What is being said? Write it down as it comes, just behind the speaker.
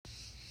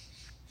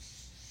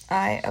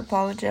I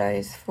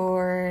apologize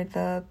for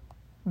the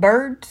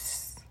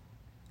birds.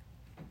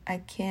 I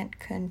can't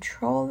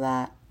control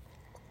that.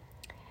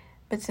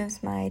 But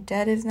since my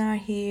dad is not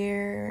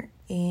here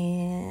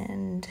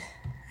and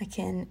I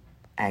can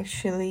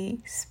actually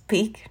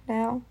speak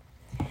now,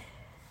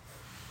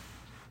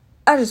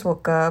 I just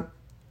woke up.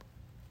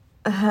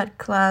 I had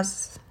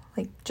class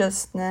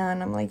just now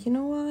and I'm like, you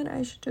know what?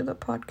 I should do the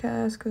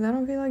podcast because I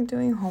don't feel like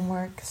doing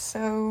homework.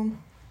 So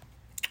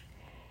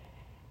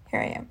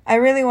here I am. I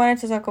really wanted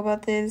to talk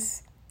about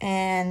this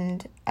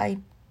and I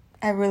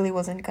really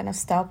wasn't gonna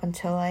stop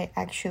until I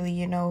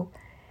actually,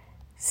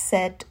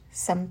 said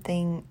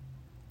something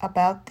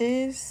about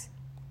this,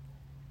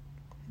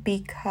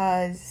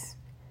 because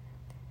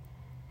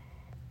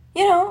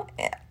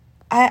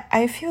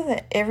I feel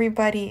that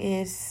everybody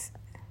is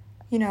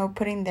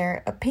putting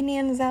their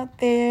opinions out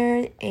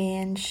there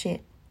and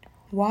shit.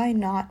 Why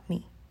not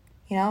me?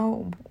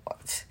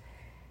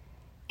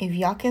 If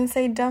y'all can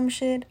say dumb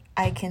shit,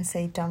 I can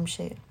say dumb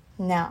shit.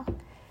 Now,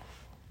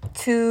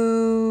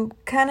 to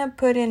kind of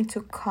put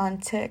into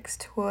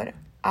context what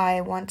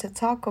I want to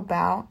talk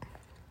about.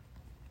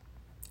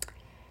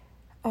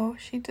 Oh,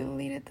 she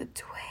deleted the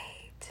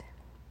tweet.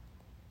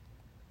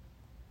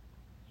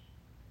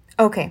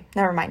 Okay,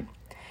 never mind.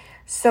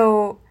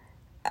 So,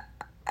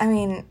 I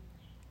mean,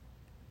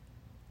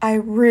 I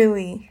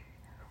really,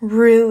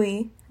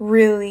 really,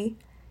 really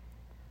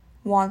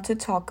want to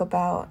talk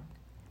about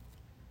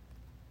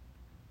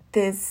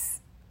this,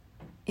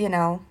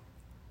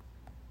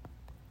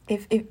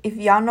 if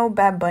y'all know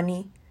Bad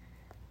Bunny,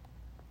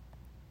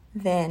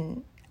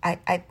 then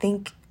I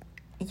think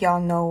y'all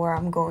know where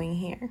I'm going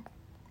here.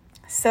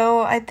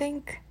 So I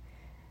think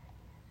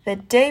the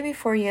day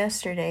before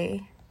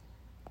yesterday,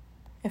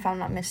 if I'm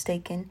not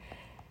mistaken,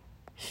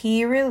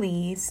 he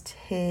released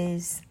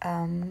his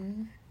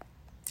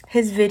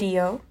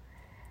video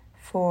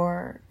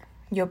for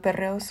Yo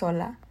Perreo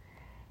Sola.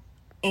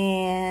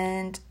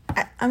 And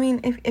I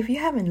mean, if you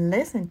haven't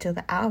listened to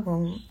the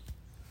album,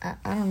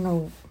 I don't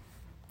know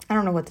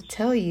what to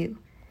tell you.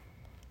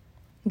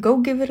 Go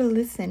give it a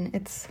listen.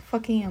 It's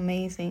fucking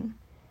amazing.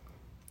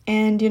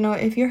 And,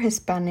 if you're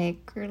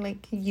Hispanic or,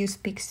 you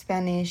speak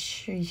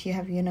Spanish, or if you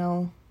have,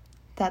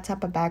 that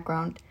type of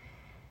background,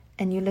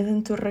 and you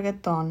listen to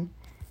reggaeton,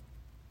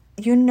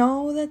 you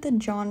know that the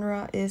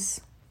genre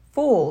is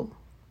full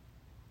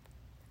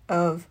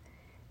of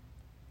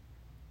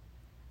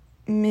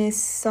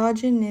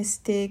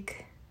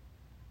misogynistic...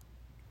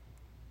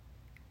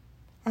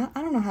 I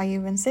don't know how you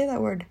even say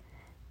that word.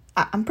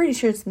 I'm pretty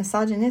sure it's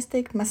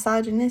misogynistic.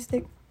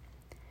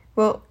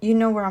 Well, you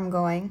know where I'm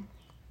going.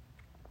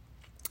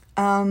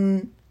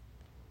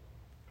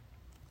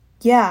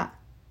 Yeah,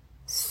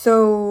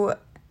 so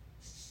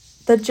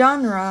the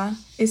genre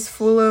is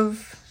full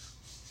of,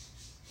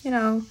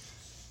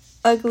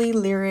 ugly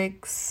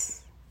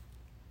lyrics,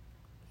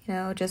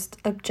 just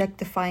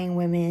objectifying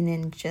women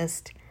and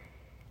just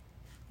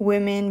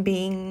women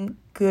being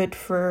good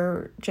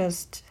for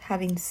just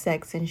having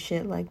sex and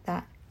shit like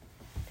that.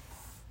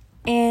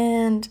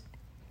 And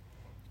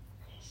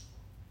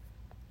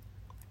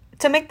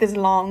to make this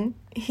long,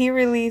 he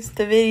released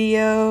the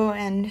video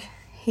and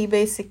he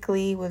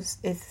basically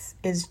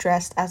is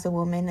dressed as a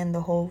woman in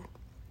the whole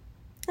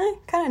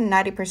kind of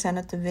 90%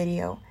 of the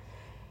video.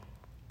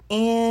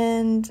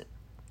 And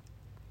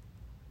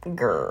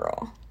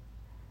girl,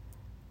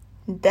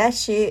 that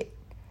shit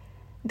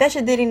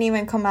didn't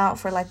even come out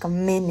for a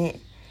minute,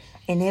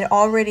 and it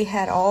already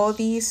had all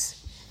these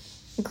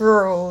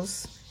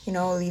girls,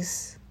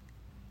 these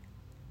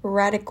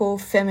radical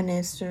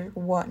feminists or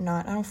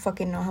whatnot. I don't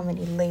fucking know how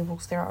many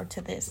labels there are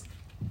to this.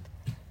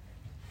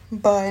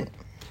 But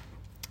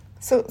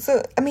so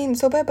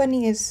Bad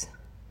Bunny is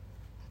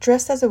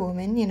dressed as a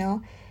woman,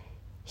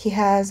 He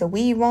has a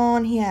weave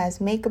on, he has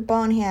makeup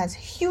on, he has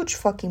huge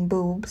fucking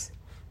boobs,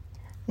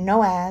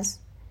 no ass.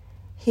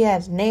 He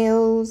has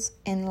nails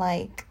and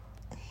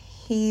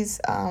he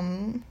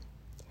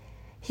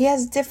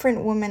has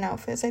different woman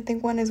outfits. I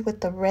think one is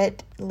with the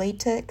red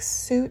latex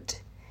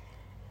suit.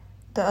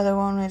 The other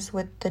one is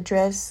with the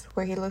dress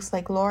where he looks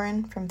like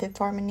Lauren from Fifth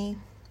Harmony.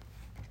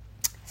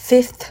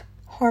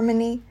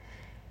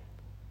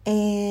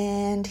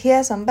 And he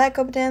has some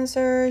backup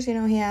dancers.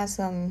 He has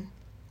some,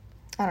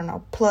 I don't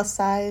know, plus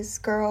size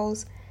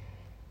girls.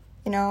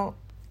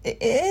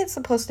 It's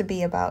supposed to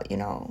be about,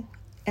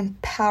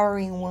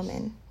 empowering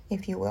women,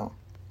 if you will.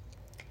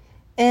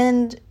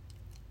 And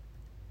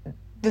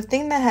the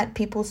thing that had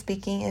people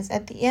speaking is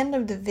at the end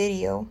of the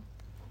video,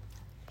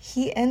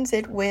 he ends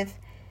it with,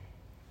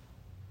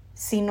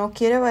 "Si no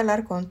quiere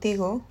bailar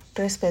contigo,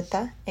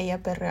 respeta, ella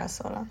perrea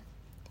sola."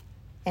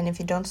 And if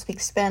you don't speak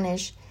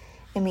Spanish,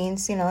 it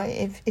means,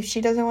 if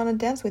she doesn't want to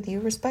dance with you,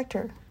 respect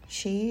her.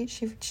 She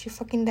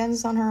fucking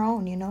dances on her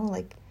own,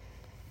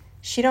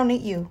 she don't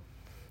need you.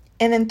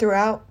 And then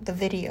throughout the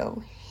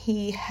video,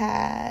 he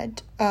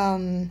had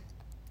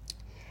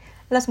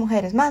las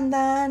mujeres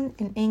mandan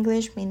in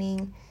English,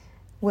 meaning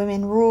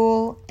women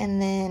rule.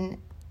 And then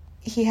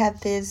he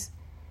had this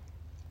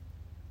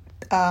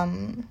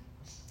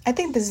I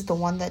think this is the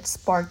one that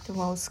sparked the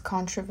most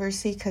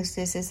controversy because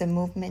this is a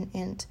movement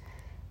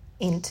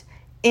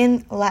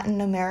in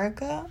Latin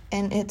America,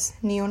 and it's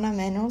Ni Una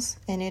Menos,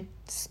 and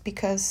it's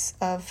because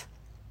of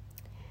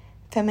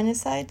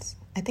feminicides.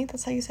 I think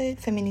that's how you say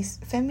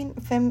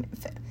it.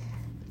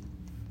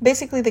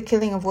 Basically the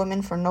killing of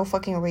women for no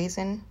fucking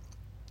reason.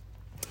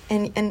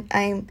 And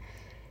I'm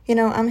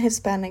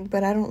Hispanic,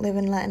 but I don't live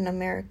in Latin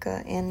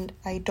America, and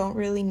I don't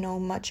really know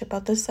much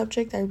about the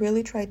subject. I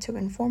really try to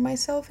inform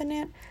myself in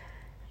it.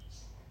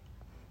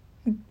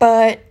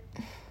 But,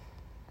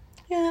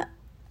 yeah,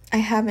 I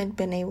haven't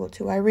been able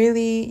to. I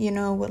really,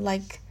 would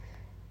like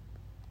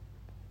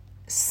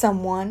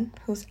someone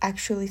who's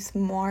actually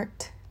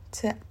smart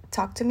to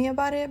talk to me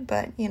about it.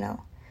 But,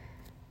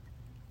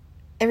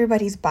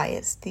 everybody's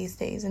biased these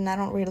days, and I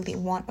don't really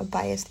want a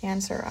biased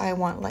answer. I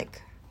want,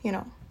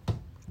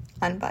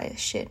 unbiased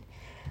shit.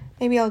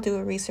 Maybe I'll do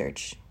a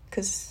research,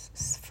 because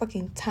it's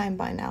fucking time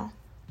by now.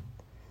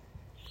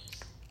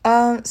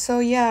 So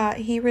yeah,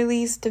 he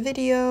released a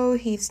video,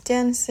 he's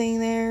dancing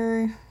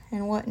there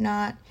and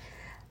whatnot.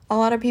 A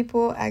lot of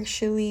people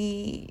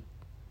actually,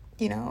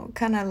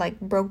 kind of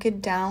broke it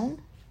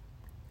down,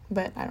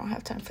 but I don't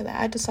have time for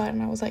that. I just saw it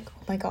and I was like,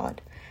 oh my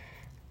god,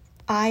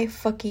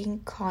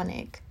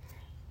 iconic.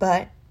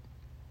 But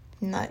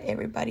not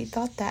everybody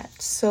thought that.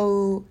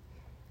 So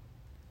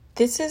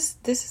this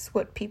is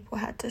what people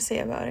had to say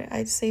about it.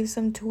 I saved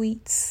some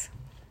tweets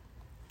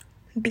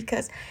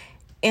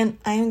and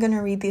I am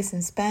gonna read this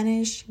in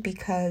Spanish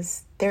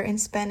because they're in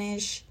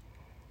Spanish.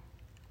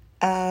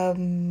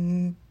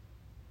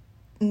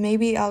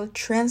 Maybe I'll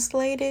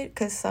translate it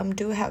because some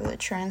do have the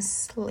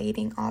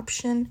translating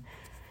option,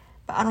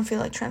 but I don't feel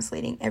like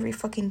translating every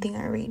fucking thing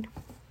I read.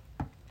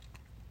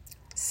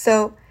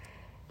 So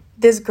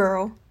this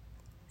girl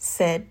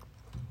said,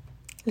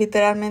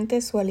 literalmente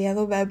su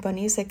aliado Bad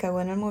Bunny se cagó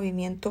en el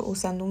movimiento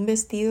usando un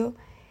vestido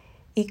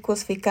y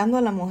cosificando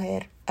a la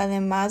mujer,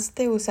 además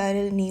de usar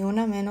el Ni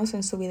Una Menos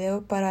en su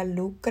video para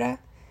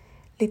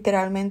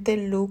literalmente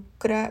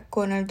lucra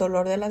con el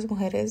dolor de las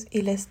mujeres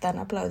y le están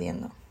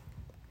aplaudiendo.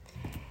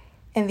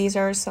 And these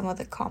are some of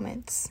the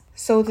comments.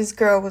 So this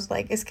girl was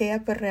like, es que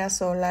ella perrea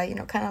sola,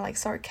 kind of like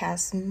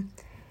sarcasm.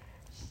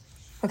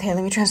 Okay,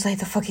 let me translate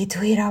the fucking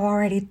tweet. I'm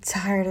already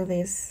tired of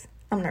this.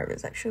 I'm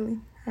nervous, actually.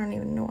 I don't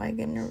even know why I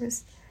get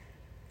nervous.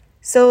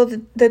 So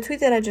the tweet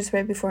that I just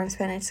read before in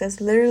Spanish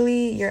says,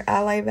 literally, your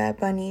ally Bad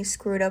Bunny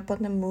screwed up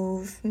on the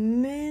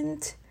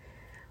movement,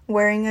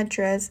 wearing a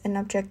dress and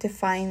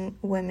objectifying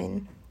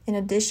women, in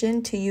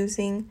addition to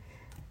using,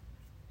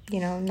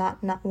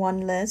 not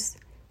one less,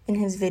 in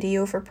his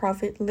video for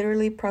profit,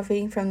 literally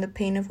profiting from the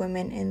pain of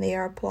women, and they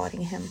are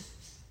applauding him.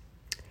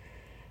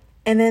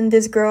 And then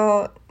this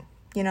girl,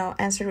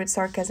 answered with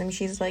sarcasm.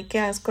 She's like, qué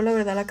asco, la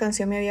verdad la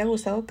canción me había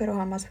gustado, pero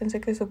jamás pensé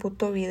que su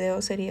puto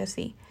video sería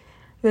así.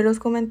 Ve los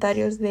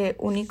comentarios de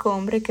único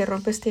hombre que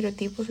rompe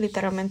estereotipos,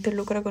 literalmente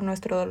lucra con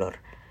nuestro dolor.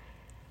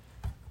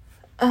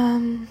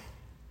 I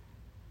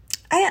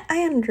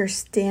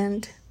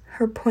understand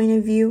her point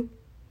of view,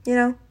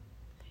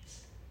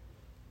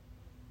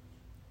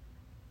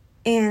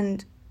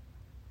 And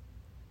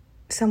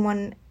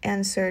someone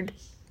answered,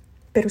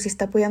 pero si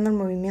está apoyando el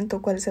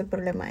movimiento, ¿cuál es el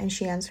problema? And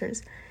she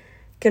answers,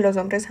 que los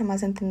hombres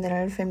jamás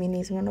entenderán el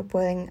feminismo, no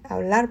pueden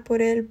hablar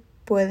por él,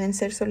 pueden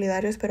ser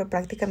solidarios, pero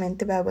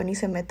prácticamente Bad Bunny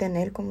se mete en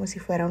él como si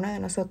fuera una de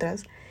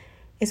nosotras.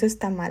 Eso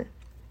está mal.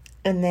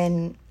 And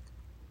then,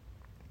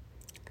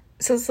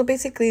 so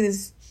basically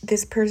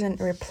this person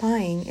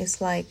replying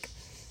is like,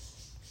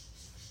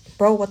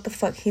 bro, what the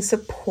fuck? He's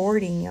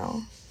supporting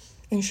y'all.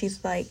 And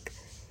she's like,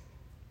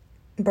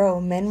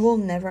 bro, men will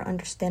never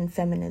understand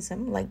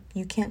feminism. Like,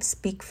 you can't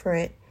speak for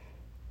it,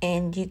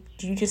 and you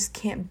just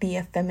can't be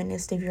a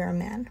feminist if you're a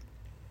man.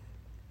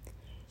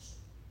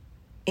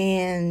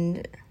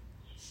 And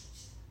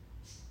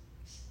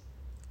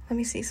let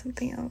me see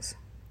something else.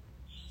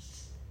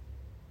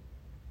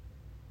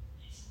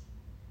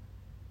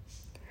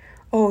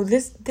 Oh,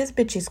 this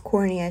bitch is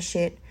corny as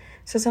shit.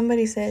 So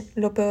somebody said,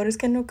 lo peor es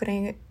que no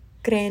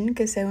creen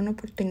que sea un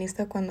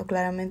oportunista cuando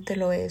claramente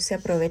lo es. Se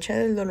aprovecha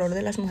del dolor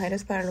de las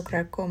mujeres para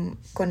lucrar con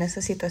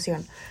esa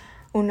situación.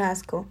 Un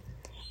asco.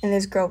 And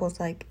this girl was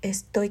like,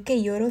 estoy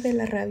que lloro de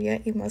la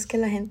rabia y más que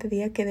la gente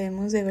diga que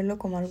debemos de verlo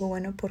como algo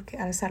bueno porque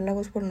alzar la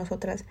voz por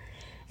nosotras.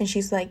 And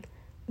she's like,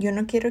 yo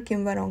no quiero que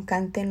un varón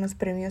cante en los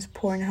premios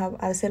Pornhub,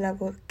 alce la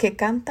voz, que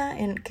cantó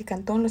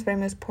en los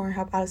premios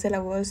Pornhub, alce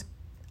la voz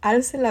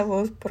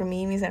por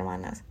mí y mis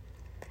hermanas.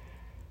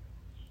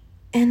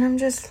 And I'm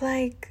just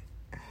like,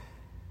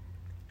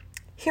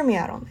 hear me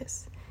out on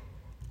this.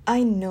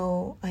 I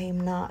know I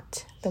am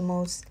not the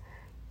most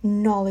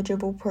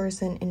knowledgeable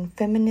person in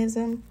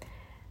feminism.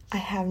 I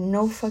have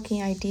no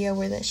fucking idea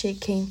where that shit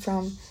came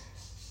from.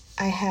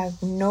 I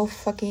have no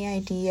fucking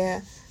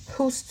idea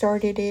who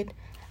started it.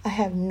 I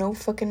have no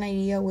fucking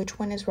idea which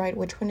one is right,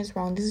 which one is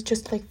wrong. This is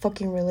just like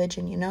fucking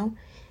religion,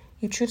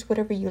 You choose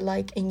whatever you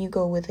like and you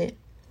go with it.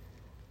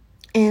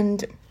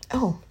 And,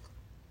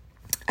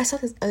 I saw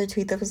this other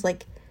tweet that was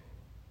like,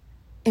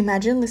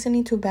 imagine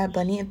listening to Bad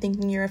Bunny and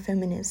thinking you're a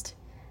feminist.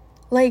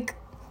 Like,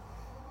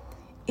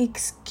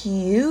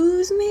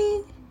 excuse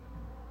me?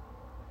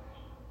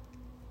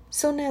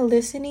 So now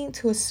listening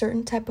to a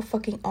certain type of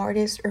fucking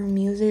artist or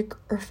music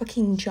or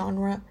fucking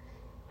genre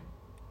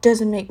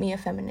doesn't make me a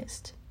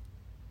feminist.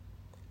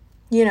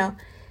 You know?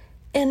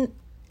 And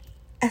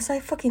as I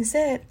fucking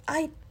said,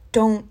 I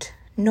don't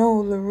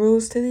know the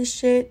rules to this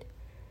shit.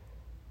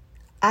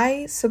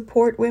 I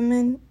support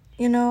women,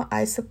 you know?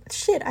 I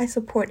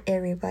support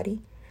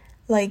everybody.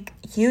 Like,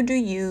 you do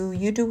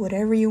you do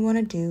whatever you want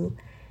to do.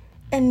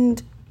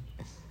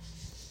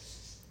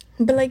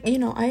 But like, you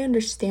know, I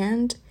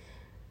understand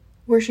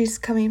where she's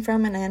coming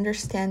from, and I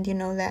understand, you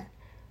know, that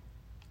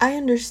I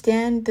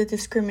understand the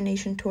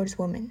discrimination towards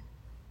women.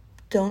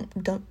 Don't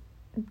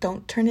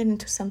turn it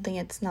into something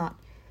it's not.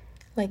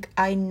 Like,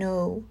 I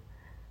know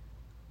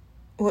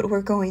what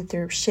we're going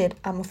through. Shit,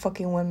 I'm a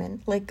fucking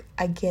woman. Like,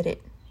 I get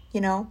it, you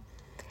know?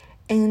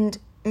 And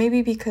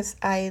maybe because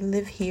I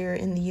live here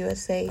in the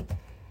USA,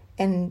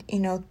 and, you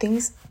know,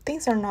 things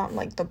are not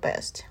like the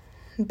best.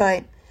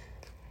 But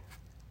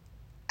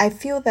I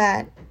feel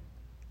that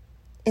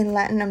in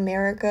Latin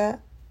America,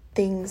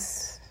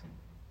 things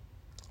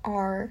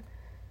are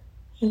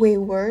way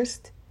worse.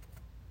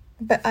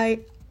 But I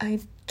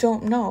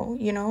don't know,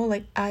 you know?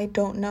 Like, I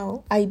don't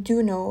know. I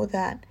do know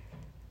that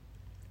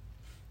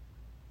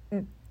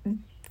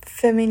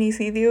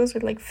feminicidios,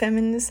 or like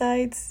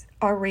feminicides,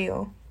 are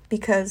real.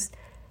 Because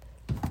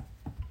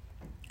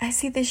I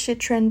see this shit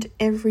trend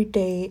every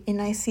day,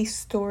 and I see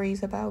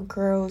stories about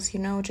girls, you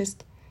know,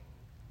 just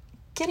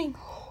getting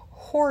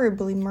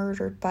horribly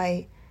murdered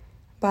by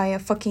a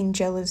fucking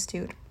jealous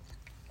dude.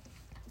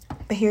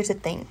 But here's the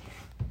thing.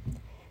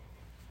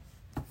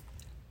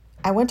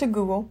 I went to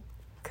Google,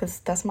 because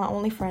that's my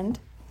only friend,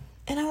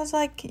 and I was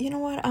like, you know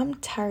what? I'm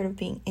tired of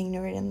being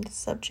ignorant in this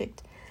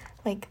subject.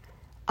 Like,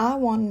 I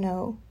want to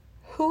know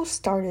who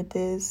started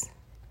this,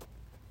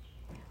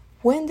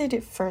 when did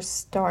it first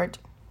start,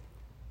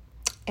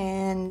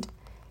 and,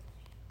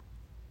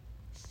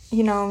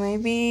 you know,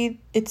 maybe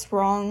it's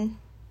wrong.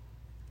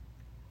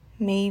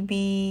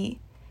 Maybe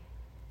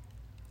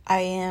I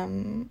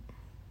am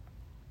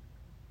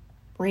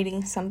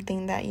reading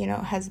something that, you know,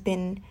 has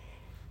been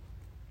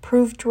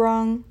proved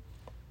wrong.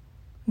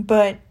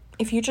 But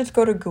if you just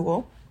go to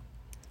Google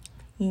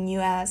and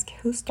you ask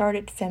who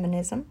started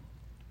feminism,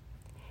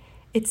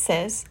 it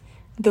says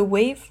the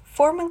wave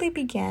formally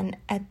began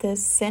at the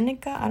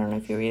Seneca, I don't know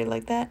if you read it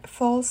like that,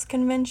 Falls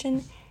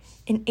Convention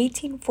in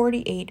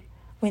 1848,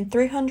 when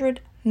 300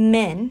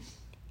 men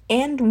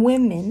and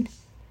women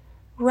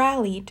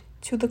rallied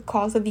to the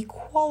cause of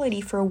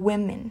equality for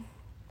women.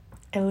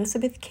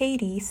 Elizabeth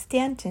Cady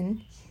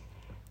Stanton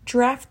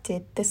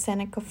drafted the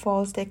Seneca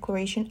Falls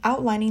Declaration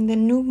outlining the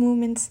new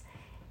movement's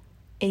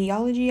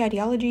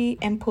ideology,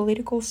 and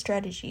political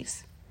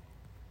strategies.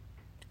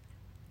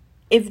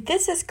 If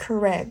this is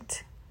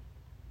correct,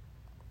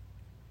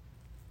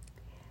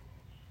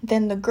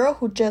 then the girl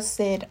who just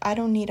said, I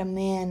don't need a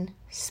man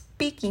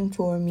speaking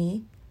for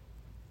me,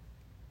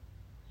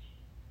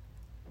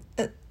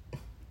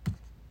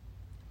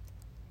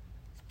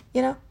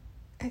 you know,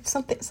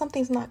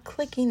 something's not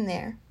clicking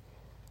there.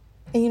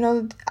 And, you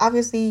know,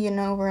 obviously, you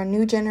know, we're a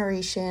new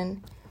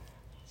generation.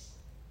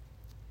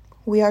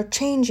 We are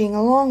changing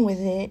along with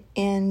it.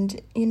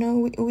 And, you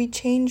know, we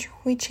change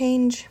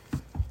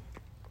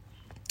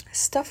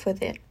stuff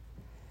with it.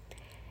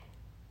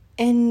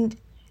 And,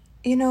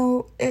 you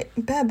know,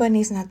 Bad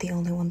Bunny's not the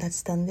only one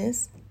that's done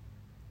this.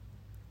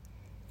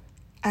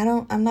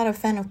 I'm not a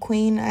fan of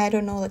Queen. I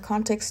don't know the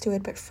context to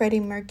it, but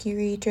Freddie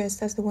Mercury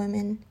dressed as the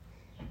women.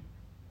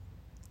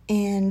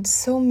 And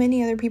so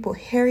many other people.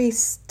 Harry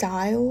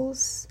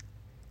Styles.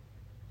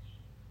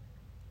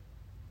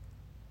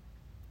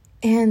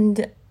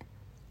 And,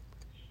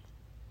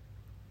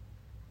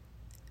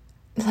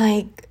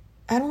 like,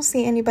 I don't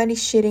see anybody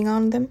shitting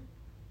on them.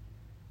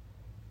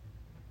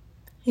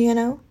 You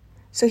know?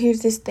 So here's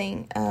this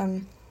thing.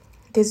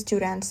 This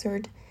dude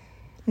answered,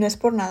 no es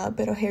por nada,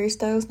 pero Harry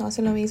Styles no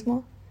hace lo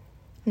mismo.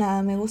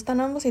 Nada, me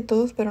gustan ambos y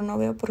todos, pero no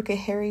veo por qué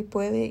Harry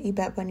puede y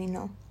Bad Bunny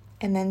no.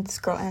 And then this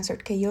girl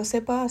answered, que yo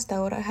sepa, hasta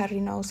ahora Harry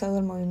no ha usado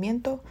el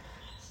movimiento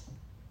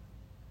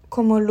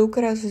como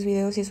lucra sus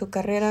videos y su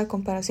carrera a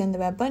comparación de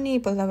Bad Bunny.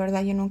 Pues la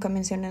verdad yo nunca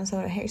mencioné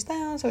sobre Harry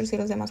Styles, sobre si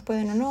los demás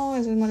pueden o no.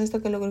 Eso es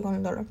molesto que logre con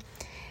el dólar.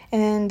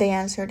 And then they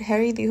answered,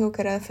 Harry dijo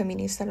que era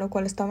feminista, lo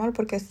cual está mal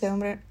porque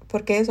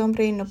es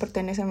hombre y no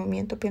pertenece al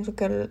movimiento. Pienso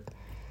que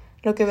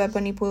lo que Bad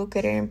Bunny pudo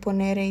querer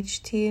poner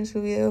HT en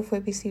su video fue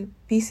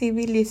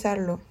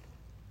visibilizarlo.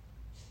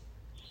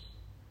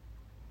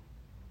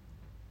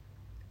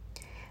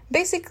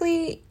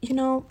 Basically, you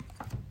know,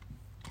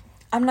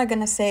 I'm not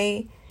gonna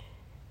say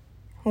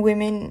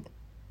women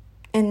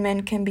and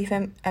men can be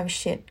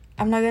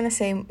I'm not gonna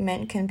say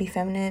men can be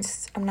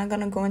feminists. I'm not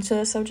gonna go into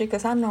the subject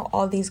because I know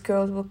all these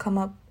girls will come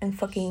up and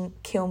fucking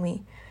kill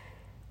me.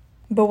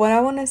 But what I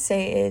want to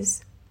say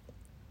is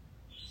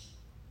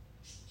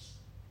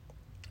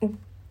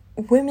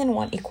women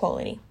want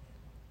equality.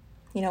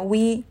 You know,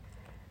 we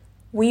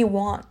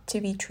want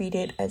to be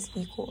treated as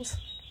equals.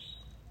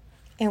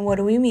 And what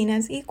do we mean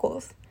as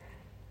equals?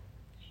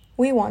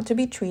 We want to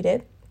be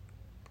treated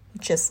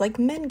just like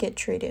men get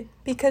treated.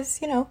 Because,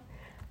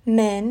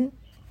 men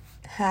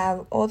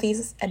have all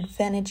these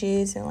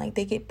advantages and like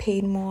they get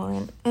paid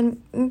more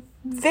and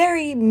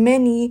very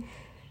many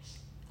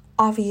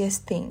obvious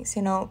things.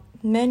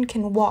 Men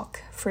can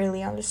walk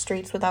freely on the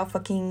streets without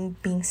fucking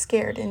being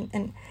scared,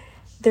 and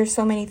there's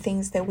so many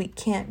things that we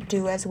can't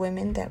do as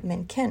women that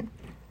men can.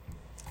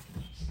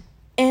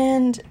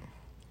 And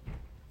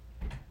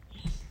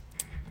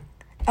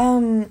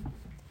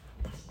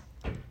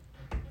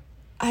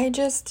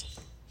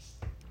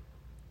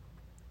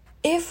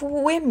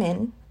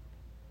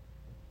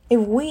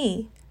if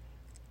we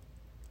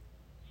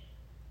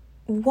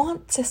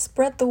want to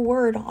spread the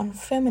word on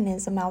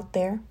feminism out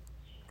there,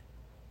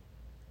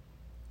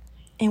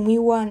 and we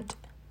want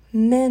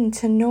men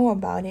to know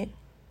about it,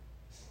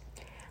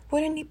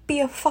 wouldn't it be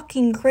a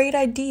fucking great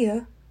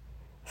idea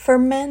for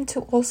men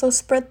to also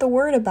spread the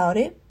word about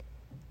it?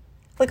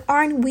 Like,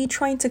 aren't we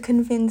trying to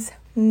convince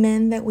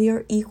men that we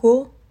are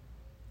equal?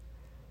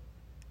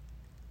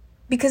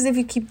 Because if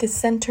you keep this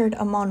centered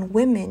among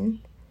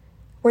women,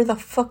 where the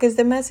fuck is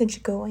the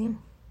message going?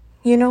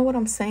 You know what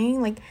I'm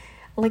saying? Like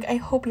I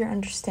hope you're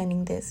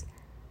understanding this.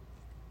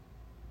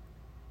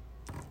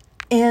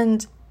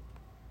 And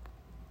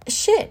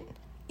shit,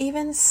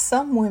 even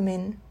some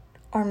women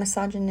are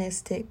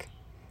misogynistic.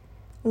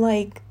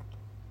 Like,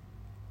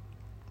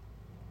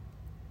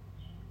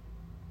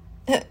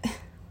 I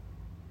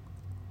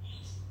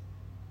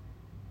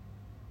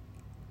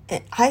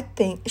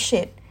think,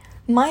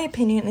 my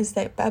opinion is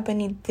that Bad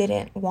Bunny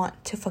didn't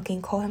want to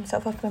fucking call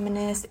himself a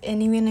feminist.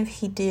 And even if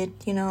he did,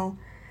 I'm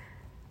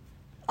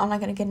not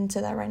going to get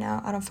into that right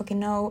now. I don't fucking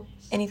know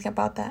anything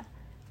about that.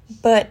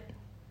 But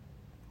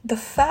the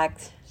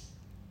fact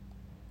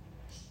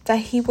that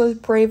he was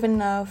brave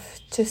enough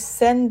to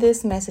send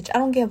this message, I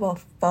don't give a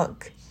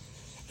fuck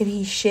if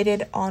he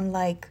shitted on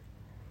like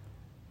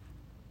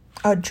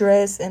a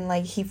dress and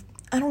like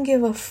I don't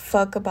give a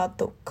fuck about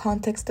the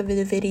context of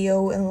the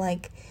video and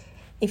like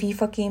if he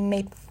fucking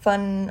made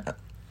fun.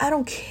 I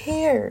don't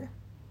care.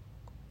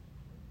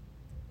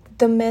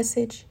 The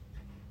message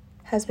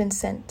has been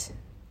sent.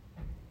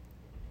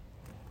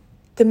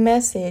 The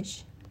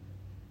message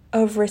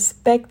of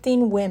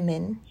respecting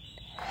women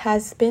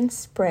has been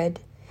spread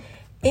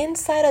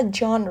inside a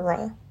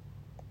genre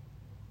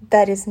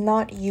that is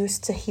not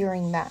used to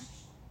hearing that.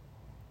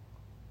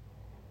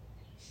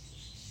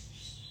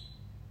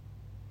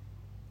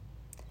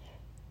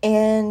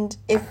 And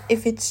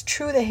if it's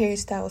true that Harry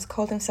Styles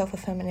called himself a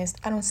feminist,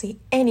 I don't see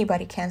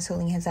anybody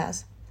canceling his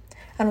ass.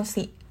 I don't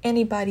see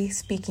anybody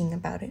speaking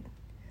about it.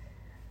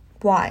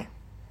 Why?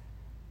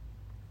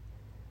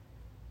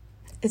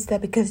 Is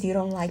that because you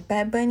don't like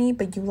Bad Bunny,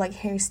 but you like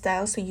Harry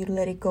Styles, so you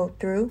let it go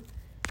through?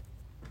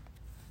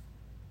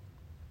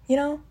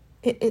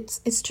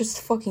 It's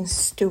just fucking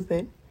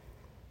stupid.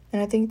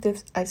 And I think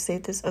I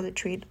saved this other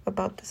tweet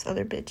about this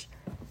other bitch.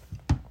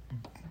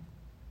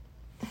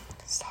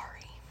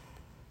 Sorry.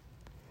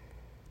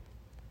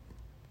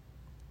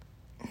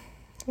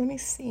 Let me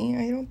see.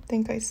 I don't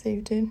think I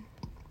saved it.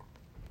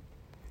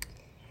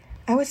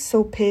 I was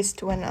so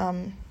pissed when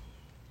I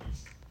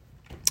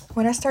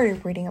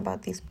started reading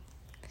about these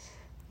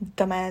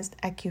dumbass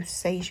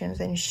accusations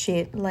and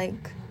shit.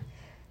 Like,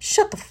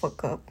 shut the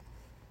fuck up.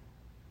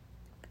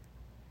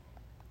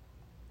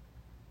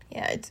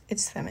 Yeah,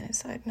 it's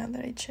feminicide now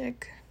that I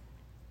check.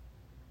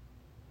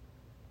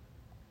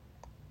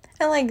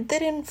 And like,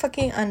 didn't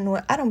fucking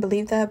Anuel, I don't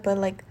believe that, but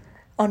like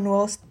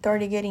Anuel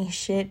started getting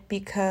shit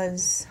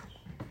because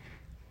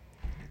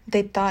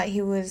they thought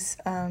he was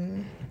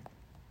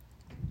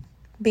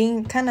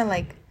being kind of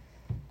like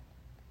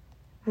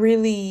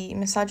really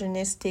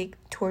misogynistic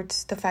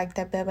towards the fact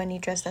that Bad Bunny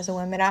dressed as a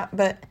woman.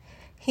 But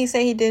he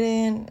said he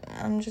didn't.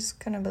 I'm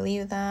just gonna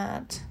believe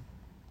that.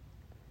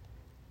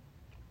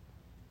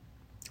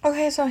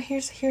 Okay, so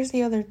here's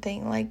the other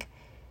thing. Like,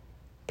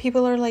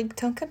 people are like,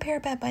 don't compare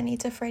Bad Bunny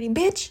to Freddie.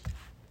 Bitch!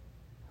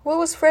 What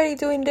was Freddie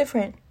doing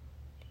different?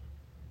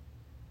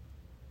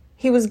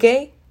 He was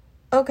gay?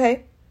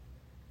 Okay.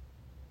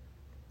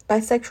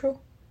 Bisexual?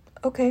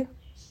 Okay.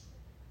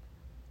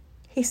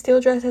 He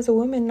still dressed as a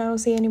woman and I don't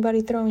see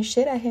anybody throwing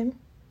shit at him.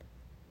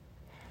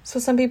 So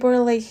some people are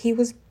like, he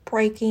was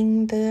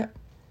breaking the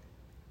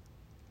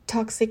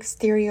toxic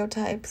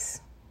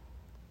stereotypes.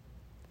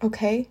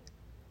 Okay.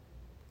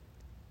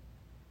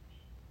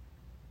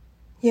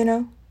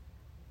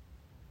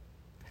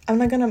 I'm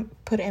not gonna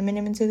put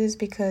Eminem into this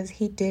because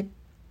he did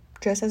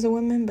dress as a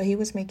woman, but he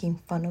was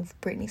making fun of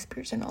Britney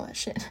Spears and all that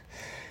shit.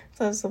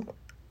 So that's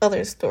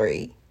another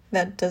story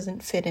that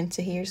doesn't fit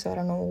into here, so I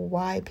don't know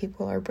why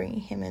people are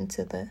bringing him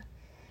into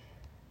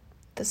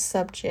the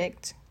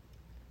subject.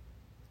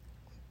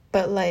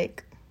 But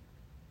like,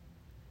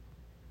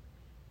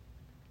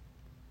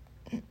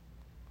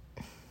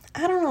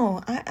 I don't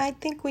know. I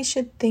think we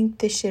should think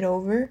this shit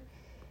over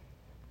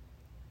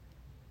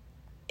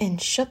and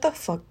shut the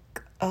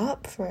fuck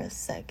up for a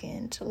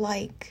second.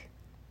 Like,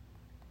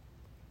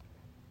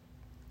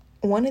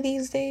 one of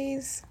these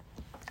days,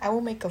 I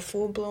will make a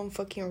full-blown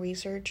fucking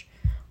research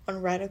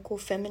on radical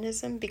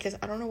feminism, because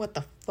I don't know what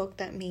the fuck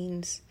that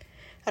means.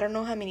 I don't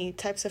know how many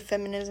types of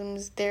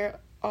feminisms there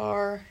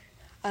are.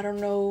 I don't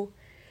know,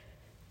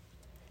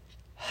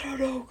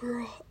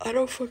 girl. I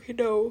don't fucking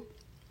know.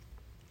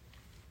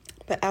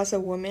 But as a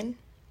woman,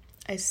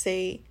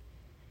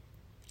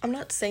 I'm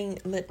not saying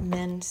let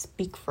men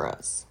speak for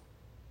us.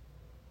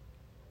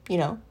 You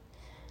know?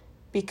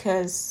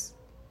 Because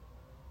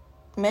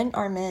men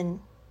are men.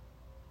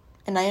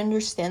 And I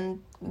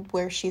understand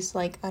where she's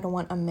like, I don't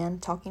want a man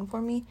talking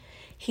for me.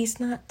 He's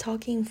not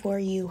talking for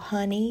you,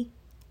 honey.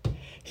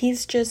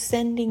 He's just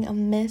sending a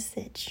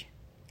message.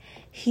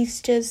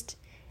 He's just...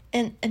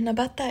 And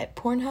about that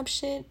Pornhub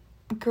shit,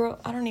 girl,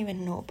 I don't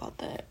even know about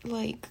that.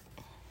 Like,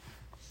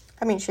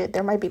 I mean, shit,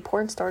 there might be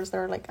porn stars that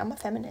are like, I'm a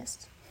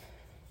feminist.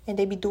 And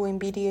they be doing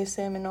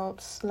BDSM and all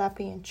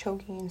slapping and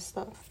choking and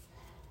stuff.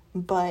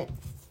 But...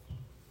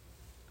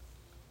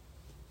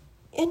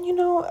 And, you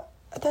know...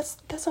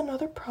 That's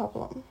another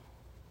problem.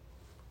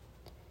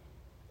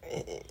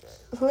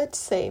 Let's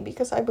say,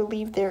 because I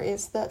believe there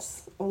is that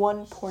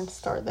one porn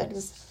star that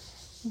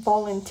is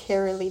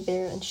voluntarily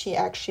there and she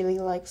actually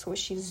likes what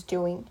she's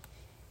doing.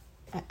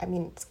 I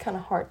mean, it's kind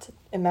of hard to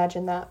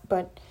imagine that,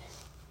 but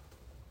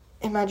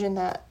imagine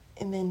that,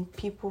 and then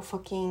people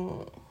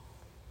fucking,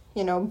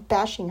 you know,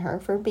 bashing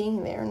her for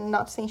being there and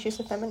not saying she's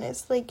a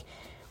feminist. Like,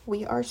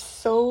 we are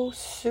so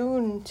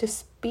soon to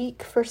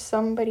speak for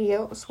somebody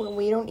else when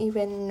we don't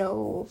even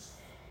know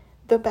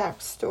the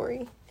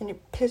backstory. And it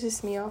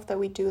pisses me off that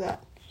we do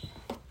that.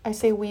 I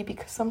say we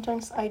because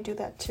sometimes I do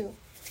that too.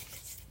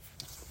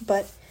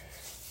 But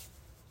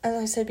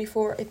as I said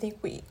before, I think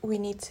we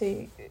need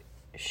to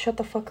shut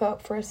the fuck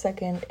up for a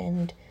second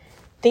and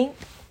think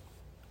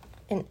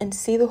and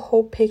see the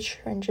whole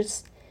picture and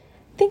just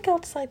think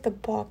outside the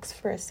box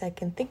for a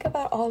second. Think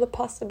about all the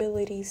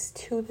possibilities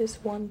to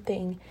this one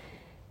thing.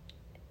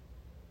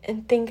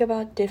 And think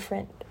about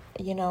different,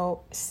 you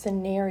know,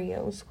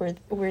 scenarios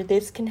where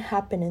this can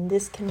happen and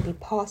this can be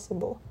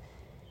possible.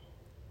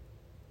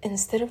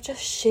 Instead of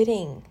just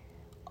shitting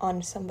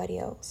on somebody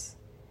else.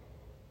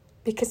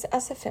 Because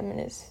as a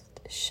feminist,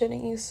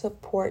 shouldn't you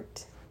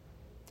support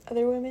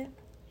other women?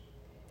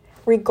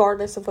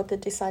 Regardless of what they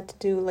decide to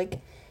do. Like,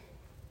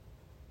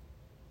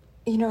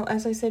 you know,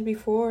 as I said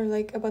before,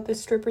 like about the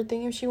stripper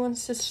thing, if she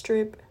wants to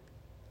strip,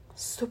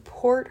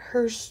 support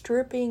her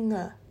stripping.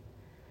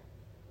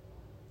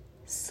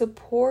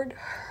 Support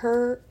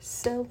her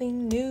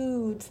selling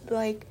nudes.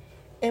 Like,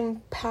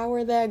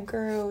 empower that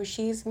girl.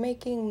 She's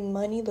making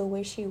money the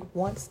way she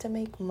wants to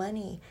make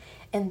money,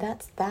 and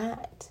that's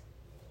that.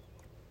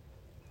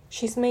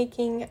 She's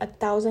making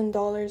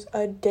 $1,000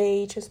 a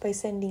day just by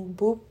sending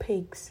boob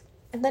pics,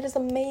 and that is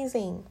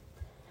amazing.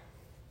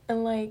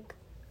 And like,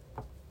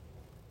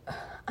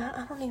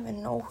 I don't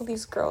even know who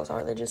these girls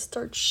are. They just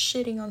start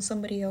shitting on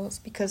somebody else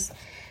because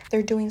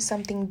they're doing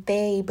something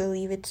they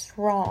believe it's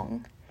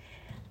wrong.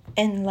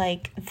 And,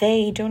 like,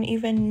 they don't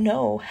even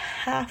know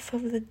half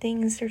of the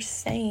things they're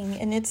saying.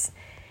 And it's...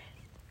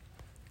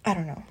 I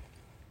don't know.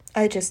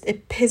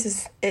 It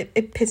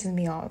pisses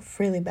me off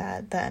really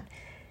bad that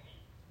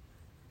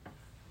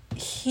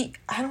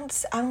I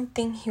don't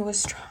think he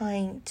was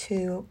trying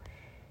to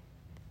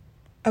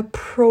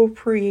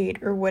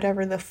appropriate or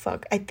whatever the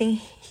fuck. I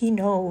think he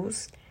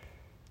knows.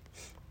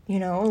 You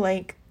know,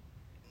 like,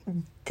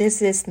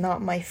 this is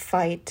not my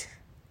fight.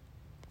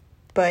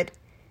 But...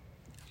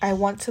 I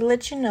want to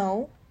let you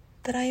know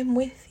that I am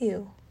with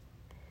you.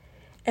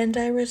 And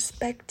I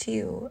respect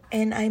you.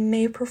 And I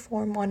may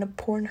perform on a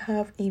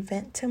Pornhub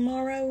event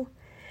tomorrow.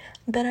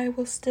 But I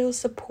will still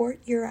support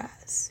your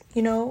ass.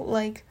 You know,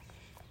 like,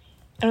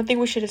 I don't think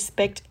we should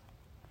expect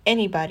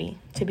anybody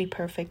to be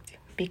perfect.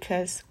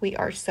 Because we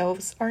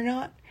ourselves are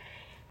not.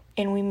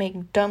 And we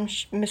make dumb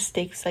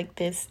mistakes like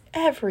this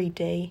every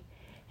day.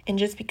 And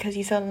just because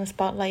he's out in the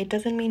spotlight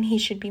doesn't mean he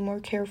should be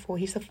more careful.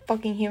 He's a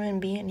fucking human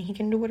being. He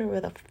can do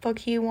whatever the fuck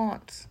he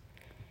wants.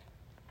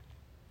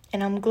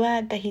 And I'm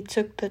glad that he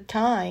took the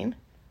time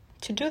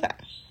to do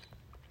that.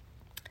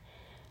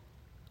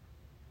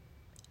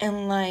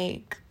 And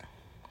like,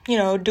 you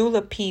know,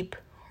 Dula Peep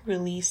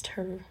released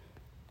her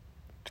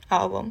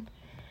album.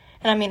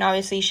 And I mean,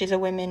 obviously she's a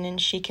woman and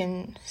she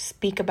can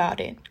speak about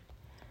it.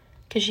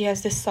 Because she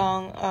has this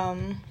song,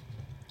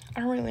 I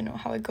don't really know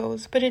how it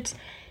goes. But it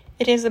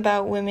is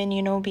about women,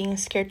 you know, being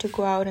scared to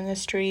go out in the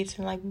streets.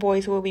 And, like,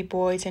 boys will be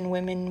boys and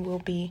women will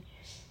be...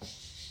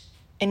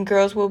 And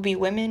girls will be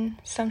women.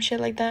 Some shit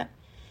like that.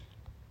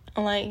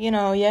 I'm like, you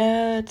know,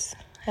 yeah,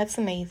 that's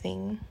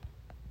amazing.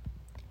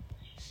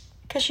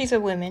 Because she's a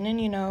woman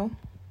and, you know,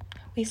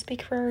 we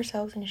speak for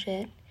ourselves and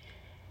shit.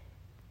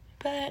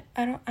 But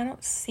I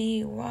don't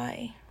see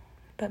why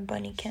Bad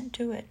Bunny can't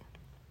do it.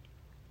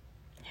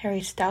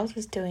 Harry Styles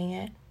is doing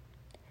it.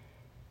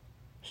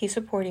 He's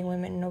supporting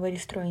women.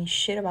 Nobody's throwing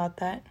shit about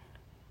that.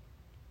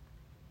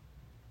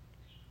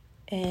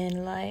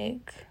 And,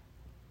 like,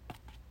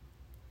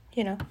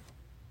 you know.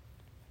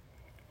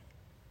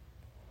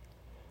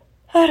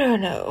 I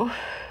don't know.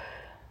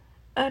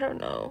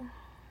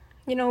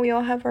 You know, we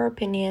all have our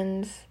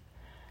opinions.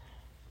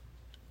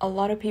 A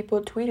lot of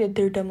people tweeted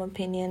their dumb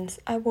opinions.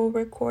 I will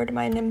record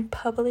mine and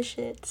publish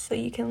it so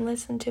you can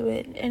listen to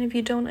it. And if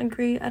you don't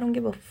agree, I don't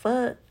give a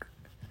fuck.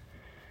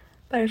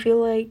 But I feel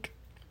like,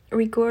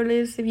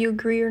 regardless if you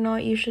agree or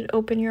not, you should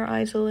open your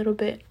eyes a little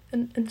bit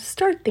and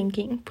start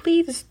thinking.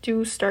 Please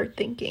do start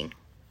thinking.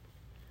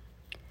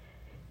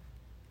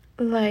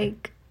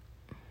 Like,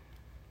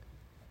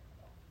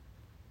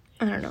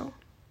 I don't know.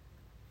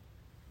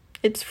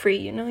 It's free,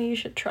 you know? You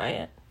should try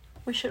it.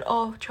 We should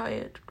all try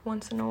it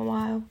once in a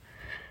while.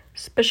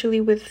 Especially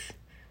with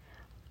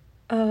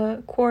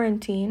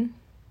quarantine.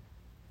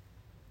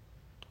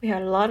 We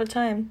had a lot of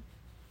time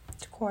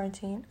to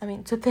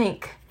to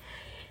think.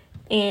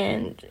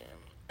 And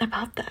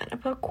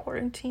about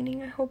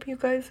quarantining, I hope you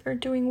guys are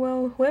doing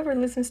well. Whoever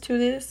listens to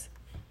this,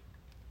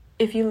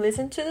 if you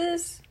listen to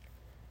this,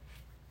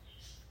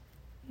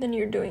 then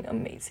you're doing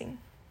amazing.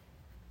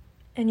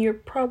 And you're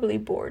probably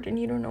bored and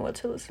you don't know what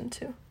to listen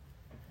to.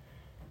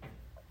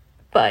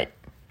 But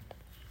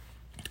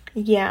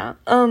yeah,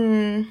 I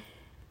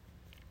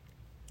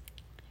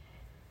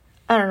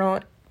don't know.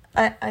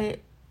 I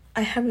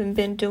haven't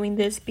been doing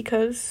this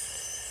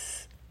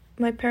because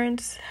my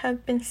parents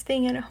have been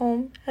staying at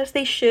home, as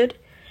they should,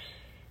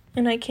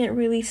 and I can't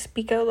really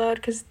speak out loud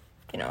because,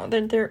 you know,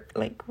 they're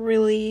like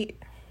really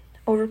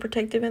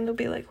overprotective, and they'll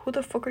be like, who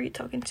the fuck are you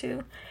talking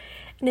to?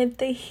 And if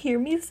they hear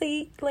me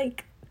say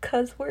like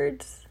cuss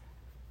words,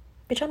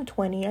 bitch, I'm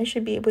 20, I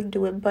should be able to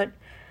do it, but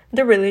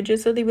they're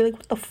religious, so they'd be like,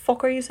 what the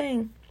fuck are you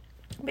saying?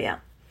 But yeah,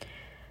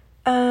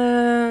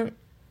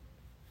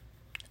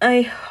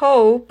 I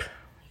hope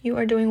you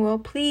are doing well.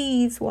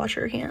 Please wash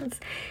your hands,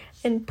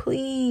 and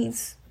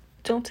please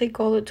don't take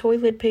all the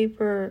toilet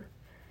paper.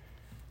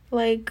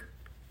 Like,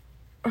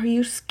 are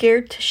you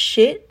scared to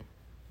shit?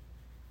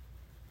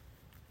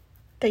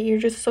 That you're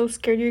just so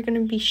scared you're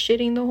gonna be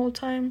shitting the whole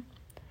time?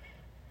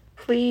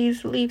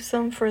 Please leave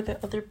some for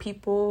the other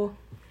people.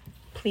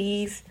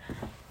 Please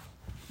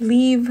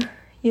leave,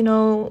 you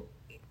know,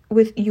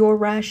 with your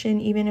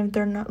ration, even if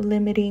they're not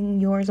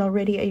limiting yours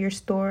already at your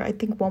store. I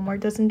think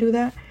Walmart doesn't do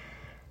that.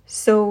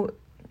 So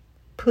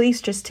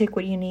please just take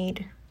what you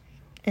need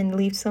and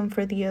leave some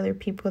for the other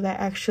people that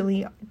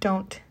actually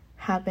don't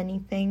have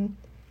anything.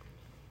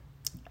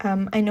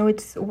 I know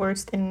it's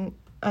worse in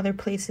other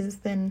places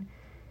than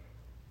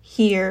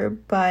here,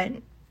 but,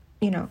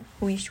 you know,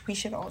 we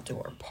should all do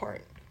our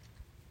part.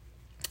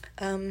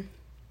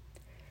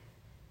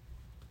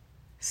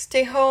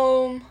 Stay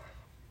home,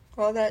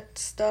 all that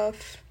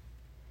stuff.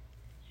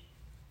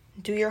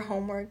 Do your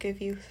homework if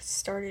you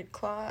started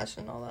class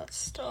and all that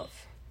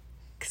stuff.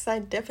 Because I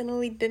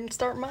definitely didn't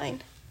start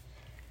mine.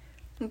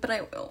 But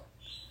I will.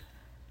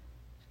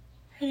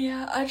 And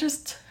yeah, I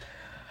just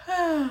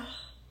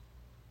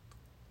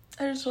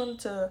wanted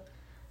to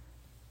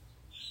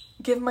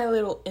give my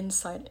little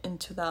insight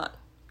into that.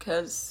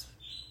 Because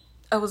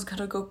I was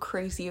gonna go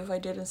crazy if I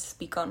didn't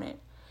speak on it.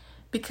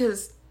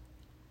 Because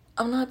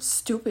I'm not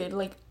stupid.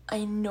 Like,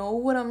 I know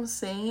what I'm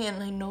saying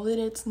and I know that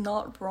it's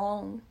not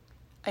wrong.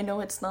 I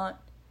know it's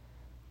not.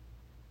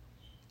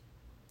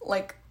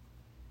 Like,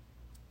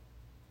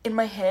 in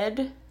my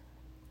head,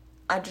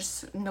 I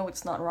just know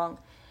it's not wrong.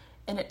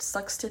 And it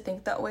sucks to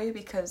think that way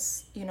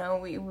because, you know,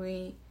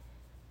 we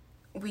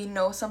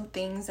know some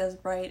things as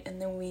right,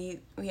 and then we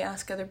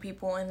ask other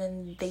people and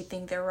then they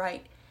think they're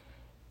right.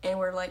 And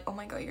we're like, oh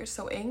my god, you're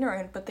so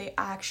ignorant, but they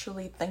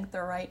actually think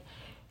they're right.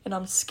 And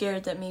I'm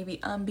scared that maybe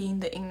I'm being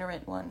the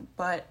ignorant one,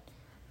 but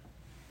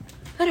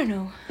I don't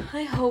know.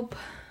 I hope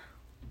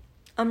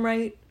I'm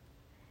right.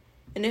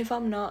 And if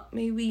I'm not,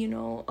 maybe, you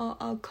know,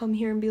 I'll come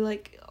here and be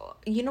like,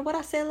 you know what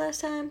I said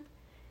last time?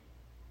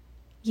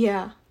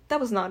 Yeah, that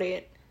was not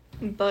it.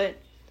 But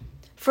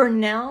for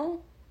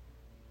now,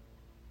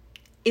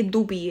 it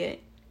do be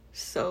it.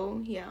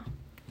 So, yeah.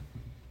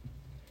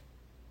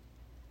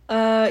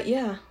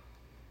 Yeah.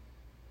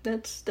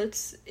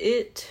 That's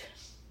it.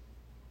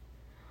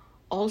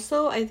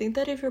 Also, I think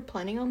that if you're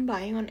planning on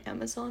buying on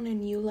Amazon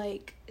and you,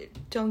 like,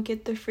 don't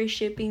get the free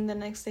shipping the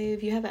next day,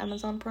 if you have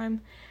Amazon Prime,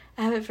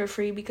 I have it for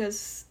free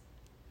because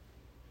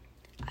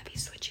I be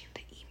switching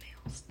the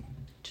emails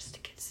just to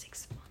get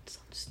 6 months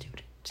on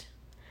student.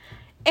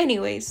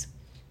 Anyways,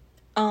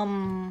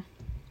 oh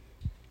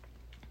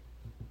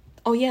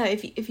yeah,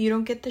 if you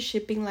don't get the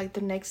shipping, like,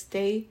 the next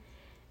day,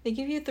 they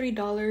give you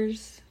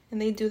 $3,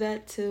 and they do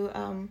that to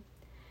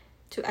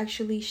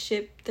actually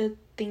ship the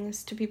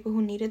things to people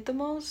who need it the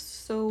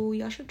most. So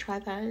y'all should try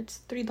that. It's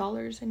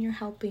 $3 and you're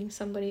helping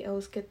somebody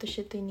else get the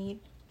shit they need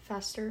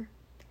faster.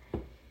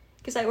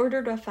 Because I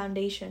ordered a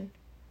foundation,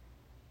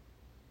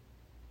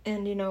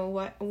 and you know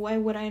what? Why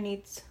would I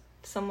need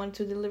someone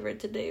to deliver it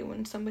today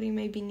when somebody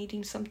may be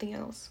needing something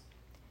else?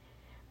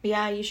 But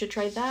yeah, you should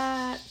try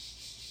that.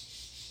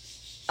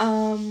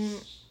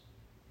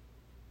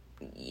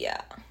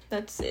 Yeah,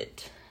 that's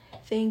it.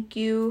 Thank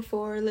you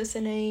for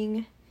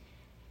listening.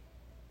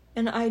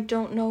 And I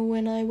don't know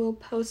when I will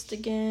post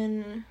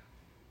again.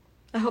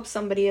 I hope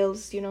somebody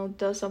else, you know,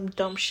 does some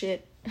dumb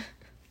shit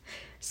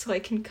so I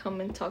can come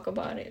and talk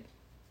about it.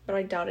 but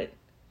I doubt it.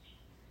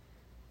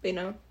 But, you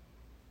know,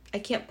 I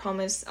can't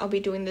promise I'll be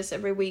doing this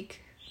every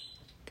week.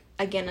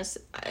 Again, I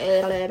said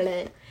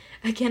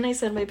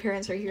my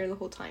parents are here the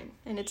whole time,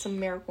 and it's a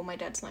miracle my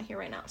dad's not here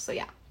right now. So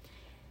yeah,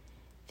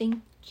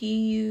 thank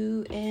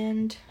you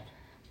and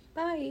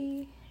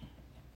bye.